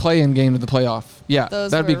Sunday games. play-in game to the playoff. Yeah,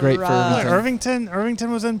 Those that'd be were great for rough. Irvington.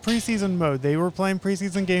 Irvington was in preseason mode. They were playing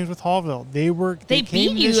preseason games with Hallville. They They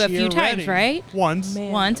came beat you this a few year times, ready. right? Once.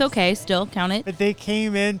 Man. Once, okay, still count it. But they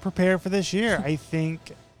came in prepared for this year. I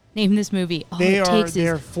think Name this movie. All they it are takes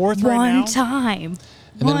they're is fourth right now. one time.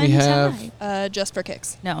 And then we One have- time. Just for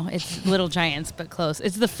kicks. No, it's Little Giants, but close.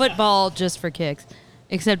 It's the football just for kicks,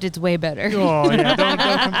 except it's way better. Oh yeah, don't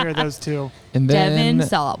compare those two. And then Devin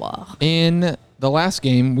Sawa. in the last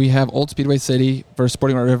game, we have Old Speedway City versus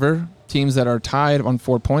Sporting White River, teams that are tied on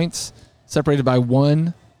 4 points, separated by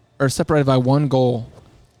 1 or separated by 1 goal,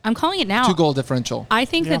 I'm calling it now. 2 goal differential. I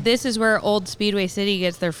think Yeah. that this is where Old Speedway City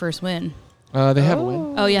gets their first win. They have a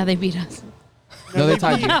win. Oh, yeah, they beat us. No, they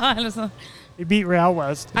tied you. They beat Real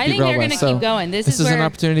West. I think they're going to keep going. This is an where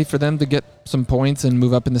opportunity for them to get some points and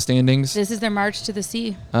move up in the standings. this is their march to the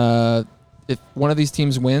sea. If one of these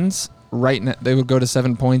teams wins, right now they would go to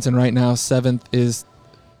 7 points, and right now 7th is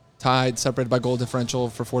tied, separated by goal differential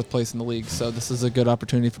for 4th place in the league. So this is a good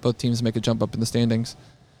opportunity for both teams to make a jump up in the standings.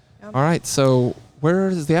 Yep. All right, so where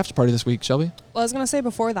is the after party this week, Shelby? Well, I was gonna say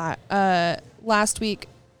before that, last week,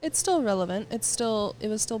 it's still relevant. It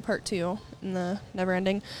was still part 2 in the never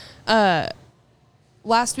ending.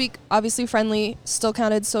 Last week, obviously friendly, still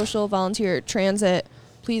counted social, volunteer, transit.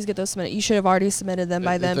 Please get those submitted. You should have already submitted them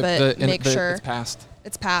by then, but make sure it's passed.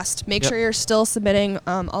 it's passed. Make Yep. sure you're still submitting.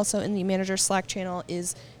 Also, in the manager Slack channel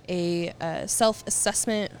is a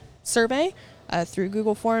self-assessment survey through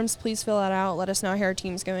Google Forms. Please fill that out. Let us know how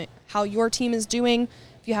your team is doing.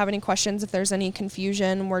 If you have any questions, if there's any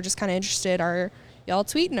confusion, we're just kind of interested. Are y'all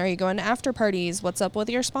tweeting? Are you going to after parties? What's up with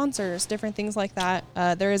your sponsors? Different things like that.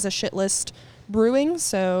 There is a shit list brewing,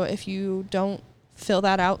 so if you don't fill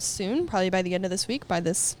that out soon, probably by the end of this week,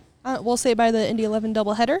 we'll say by the Indy 11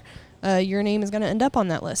 doubleheader, your name is going to end up on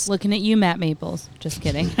that list. Looking at you, Matt Maples. Just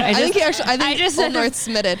kidding. I think said North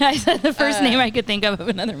submitted. I said the first name I could think of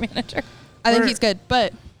another manager. I think he's good,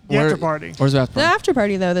 but The after party. Where's the after the party? after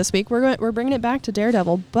party though this week we're bringing it back to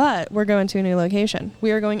Daredevil, but we're going to a new location.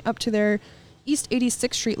 We are going up to their East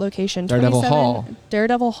 86th Street location. Daredevil Hall.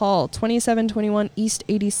 Daredevil Hall, 2721 East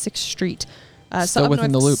 86th Street. Still up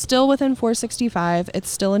within north, the loop. Still within 465. It's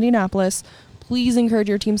still Indianapolis. Please encourage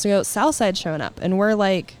your teams to go. Southside's showing up, and we're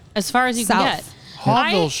like as far as you south. can get.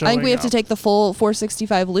 Hobville I showing think we have up. to take the full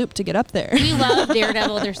 465 loop to get up there. We love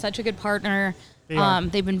Daredevil. They're such a good partner. They are.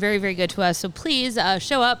 They've been very, very good to us. So please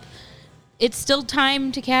show up. It's still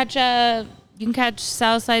time to catch. You can catch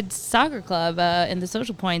Southside Soccer Club in the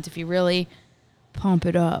social points if you really pump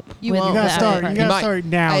it up. You with won't. You the gotta after start. party. You gotta might. start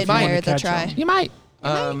now. I if you wanna admire the catch try. them. You might.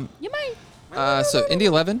 You might. So Indy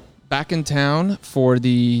 11 back in town for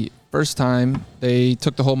the first time. They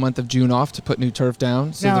took the whole month of June off to put new turf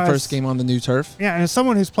down. So Now, the as- first game on the new turf. Yeah, and as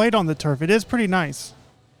someone who's played on the turf, it is pretty nice.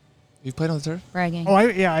 You've played on the turf? Bragging. Oh,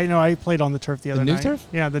 I know. I played on the turf the other new night. turf?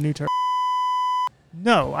 Yeah, the new turf.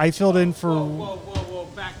 No, I filled in for. Whoa,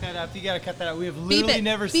 back that up. You gotta cut that out. We have Beep literally it.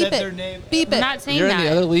 never Beep said it. their name. Beep I'm it. not saying You're in that. the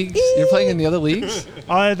other leagues? You're playing in the other leagues?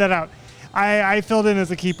 I'll edit that out. I filled in as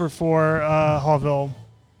a keeper for Hallville,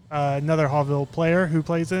 another Hallville player who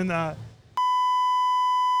plays in. I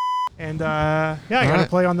got to right.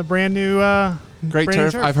 play on the brand new. Great brand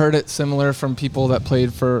new turf. I've heard it similar from people that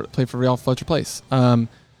played for Real Fletcher Place.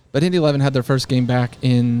 But Indy 11 had their first game back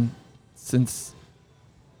since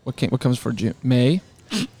what comes for June? May.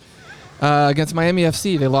 Against Miami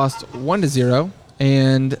FC, they lost 1-0,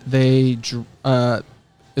 and it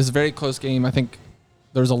was a very close game. I think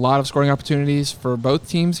there's a lot of scoring opportunities for both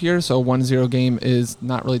teams here, so a 1-0 game is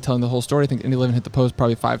not really telling the whole story. I think Indy 11 hit the post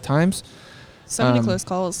probably 5 times. So many close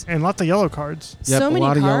calls. And lots of yellow cards. Yep, So a many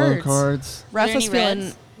lot of yellow cards. cards. Ref there was any feeling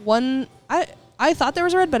reds? one. I thought there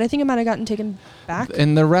was a red, but I think it might have gotten taken back.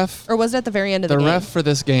 And the ref Or was it at the very end of The the game? ref for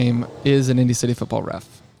this game is an Indy City football ref.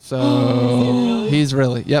 So he's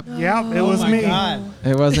really, yep. Yeah, it was me. God.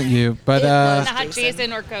 It wasn't you, but Not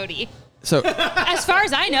Jason or Cody. so As far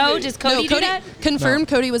as I know, does Cody do that? confirmed.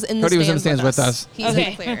 Cody was in the Cody stands. was in the stands with us. He's Okay. in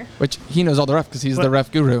the clear. which he knows all the ref because he's the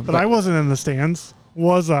ref guru. But I wasn't in the stands,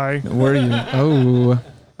 was I? were you? Oh,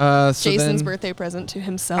 so Jason's then birthday present to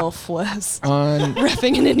himself was on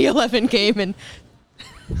reffing an Indy 11 game, and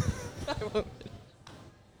go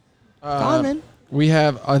on then. we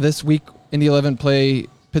have this week Indy 11 play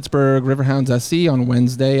Pittsburgh Riverhounds SC on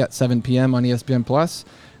Wednesday at 7 p.m. on ESPN Plus,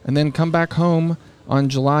 and then come back home on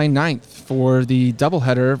July 9th for the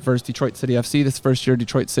doubleheader versus Detroit City FC. This first year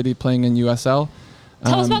Detroit City playing in USL.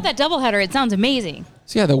 Tell us about that doubleheader. It sounds amazing.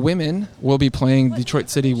 So yeah, the women will be playing Detroit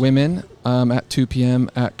City women at 2 p.m.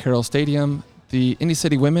 at Carroll Stadium. The Indy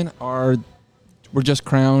City women were just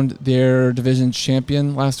crowned their division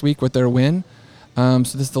champion last week with their win. So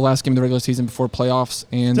this is the last game of the regular season before playoffs,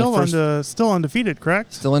 and Still undefeated,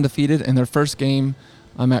 correct? still undefeated. And their first game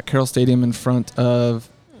at Carroll Stadium in front of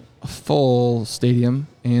a full stadium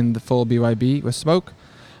and the full BYB with smoke.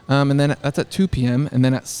 And then that's at 2 p.m. And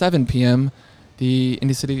then at 7 p.m. the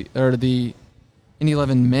Indy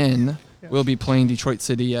 11 men will be playing Detroit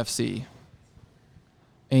City FC.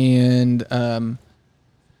 And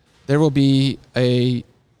there will be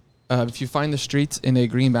if you find the streets in a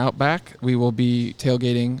green Outback, we will be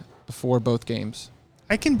tailgating before both games.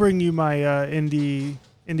 I can bring you my Indy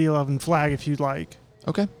 11 flag if you'd like.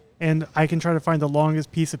 Okay. and I can try to find the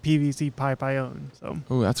longest piece of PVC pipe I own. So,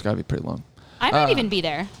 Oh, that's got to be pretty long. I might even be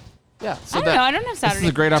there. Yeah. So I don't know. I don't have This Saturday is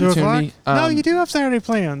a great 2 o'clock? opportunity. No, you do have Saturday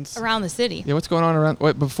plans. around the city. Yeah, what's going on around?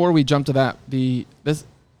 Wait, before we jump to that,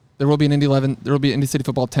 there will be an Indy 11. There will be an Indy City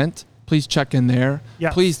Football tent. Please check in there.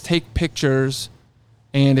 Yes. Please take pictures,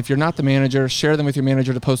 and if you're not the manager, share them with your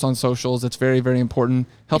manager to post on socials. It's very, very important.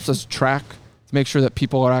 Helps us track to make sure that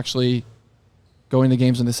people are actually going to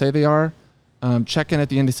games when they say they are. Check in at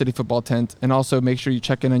the Indy City Football tent, and also make sure you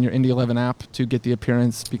check in on your Indy 11 app to get the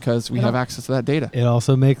appearance because we have access to that data. It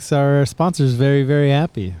also makes our sponsors very, very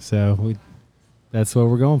happy. So that's what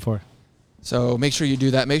we're going for. So make sure you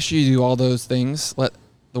do that. Make sure you do all those things. Let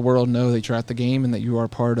the world know that you're at the game and that you are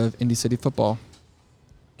part of Indy City Football.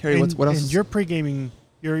 Carrie, what else? And you're pre-gaming.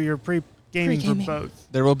 You're pre-gaming for Pre-gaming. both.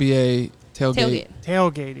 There will be a tailgate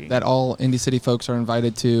Tailgating. that all Indy City folks are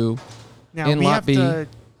invited to. Now in we Lot have B. to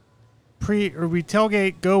we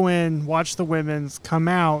tailgate, go in, watch the women's, come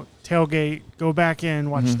out, tailgate, go back in,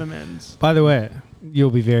 watch Mm-hmm. the men's. By the way,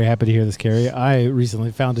 you'll be very happy to hear this, Carrie. I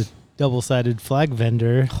recently found a double-sided flag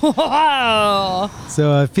vendor. Wow.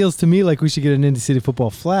 So it feels to me like we should get an Indy City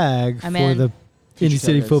Football flag I'm for in. the Indy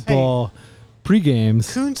City tailgates. Football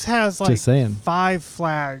pre-games. Kuntz has like Just saying. 5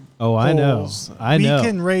 flag Oh, I know. poles. I know. We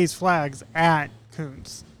can raise flags at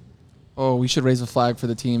Kuntz. Oh, we should raise a flag for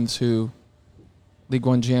the teams who League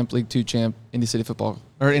 1 champ, League 2 champ, Indy City Football,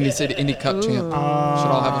 or Indy City Indy Cup champ. Should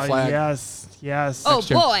all have a flag. Yes. Oh,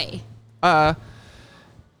 year. boy.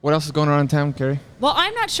 What else is going on in town, Carrie? Well,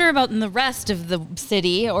 I'm not sure about in the rest of the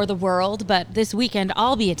city or the world, but this weekend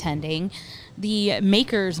I'll be attending the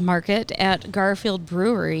Makers Market at Garfield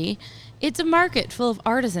Brewery. It's a market full of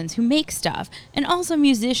artisans who make stuff and also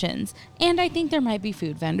musicians, and I think there might be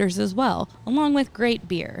food vendors as well, along with great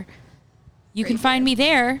beer. You can find me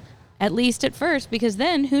there, at least at first, because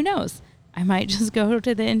then, who knows? I might just go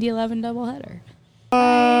to the Indy 11 doubleheader.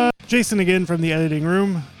 Jason again from the editing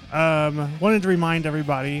room. Wanted to remind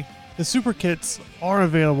everybody the super kits are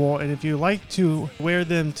available, and if you like to wear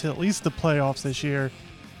them to at least the playoffs this year,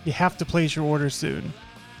 you have to place your order soon.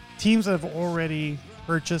 Teams that have already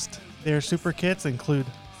purchased their super kits include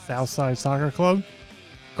Southside Soccer Club,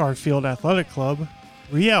 Garfield Athletic Club,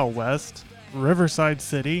 Real West, Riverside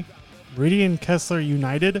City, Meridian Kessler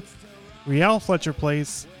United, Real Fletcher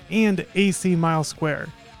Place, and AC Mile Square.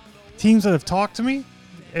 Teams that have talked to me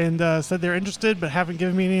and said they're interested but haven't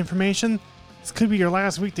given me any information, this could be your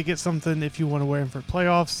last week to get something if you want to wear them for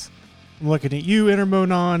playoffs. I'm looking at you,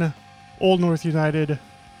 Intermonon, Old North United,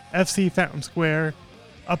 FC Fountain Square,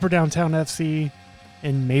 Upper Downtown FC,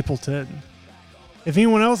 and Mapleton. If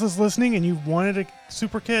anyone else is listening and you wanted a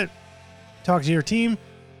super kit, talk to your team,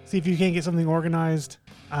 see if you can get something organized.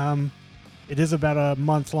 It is about a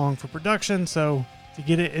month long for production, so to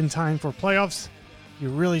get it in time for playoffs, you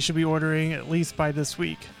really should be ordering at least by this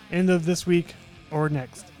week, end of this week or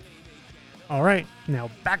next. All right, now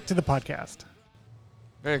back to the podcast.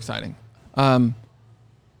 Very exciting. And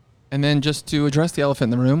then just to address the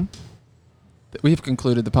elephant in the room, we've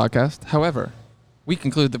concluded the podcast. However, we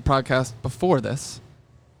concluded the podcast before this,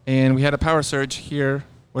 and we had a power surge here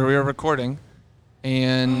where we were recording,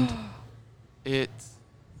 and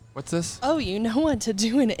what's this? Oh, you know what to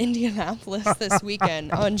do in Indianapolis this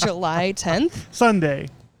weekend on July 10th? Sunday.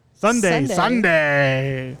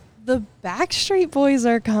 The Backstreet Boys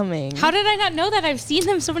are coming. How did I not know that? I've seen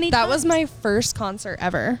them so many times. That was my first concert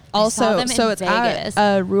ever. I Also, saw them so in it's Vegas.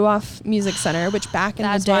 at Ruoff Music Center, which back in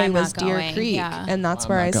That's the why day I'm was not Deer going, Creek, yeah. and that's I'm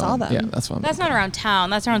where not I saw going. them. Yeah, that's what I'm That's not around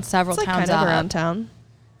town. That's around several It's like towns kind of up. around town.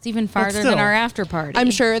 It's even farther still. than our after party.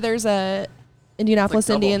 I'm sure there's a Indianapolis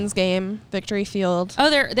double. Indians game, Victory Field. Oh,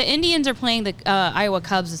 the Indians are playing the Iowa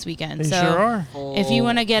Cubs this weekend. They so sure are. if you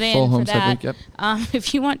want to get full in for homestead that, week, yep.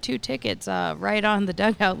 if you want 2 tickets, right on the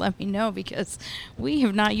dugout, let me know because we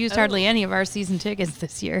have not used hardly any of our season tickets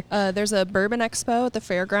this year. There's a Bourbon Expo at the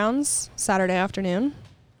fairgrounds Saturday afternoon.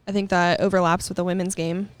 I think that overlaps with the women's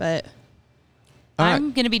game, but All right.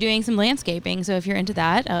 I'm going to be doing some landscaping, so if you're into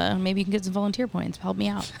that, maybe you can get some volunteer points. Help me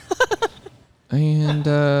out. And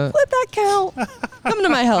let that count. Come to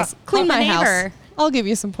my house, clean Help a my house. neighbor. I'll give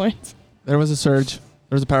you some points. there was a surge. There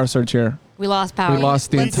was a power surge here. We lost power. We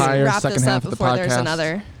lost the Let's entire wrap second this half up of the before podcast. there's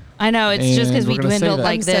another. I know, it's just because And we we're gonna save dwindled that.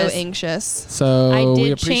 like I'm so this. anxious. So I we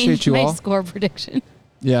did appreciate change you my all. score prediction.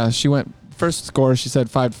 Yeah, she went first score. She said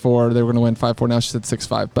 5-4. They were going to win 5-4. Now she said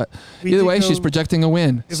 6-5. But We either did way, go- she's projecting a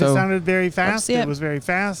win. If So it sounded very fast, see it it. was very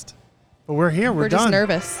fast. But we're here. We're We're done. just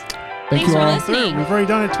nervous. thank Thanks you for all. listening. We've already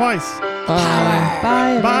done it twice. Bye.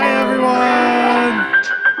 Bye. Bye, everyone.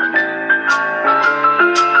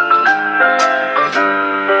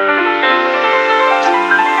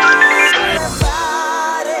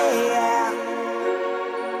 Everybody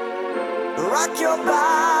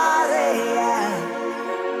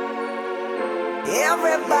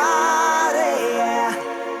Everybody, yeah,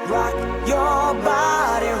 rock your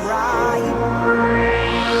body right.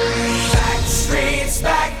 Back streets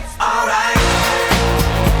back, alright.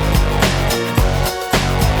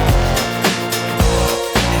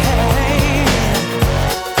 Hey,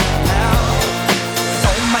 now,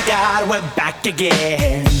 oh my God, we're back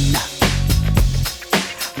again.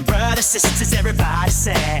 Brothers, sisters, everybody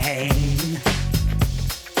sing.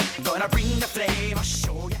 Gonna bring the flame.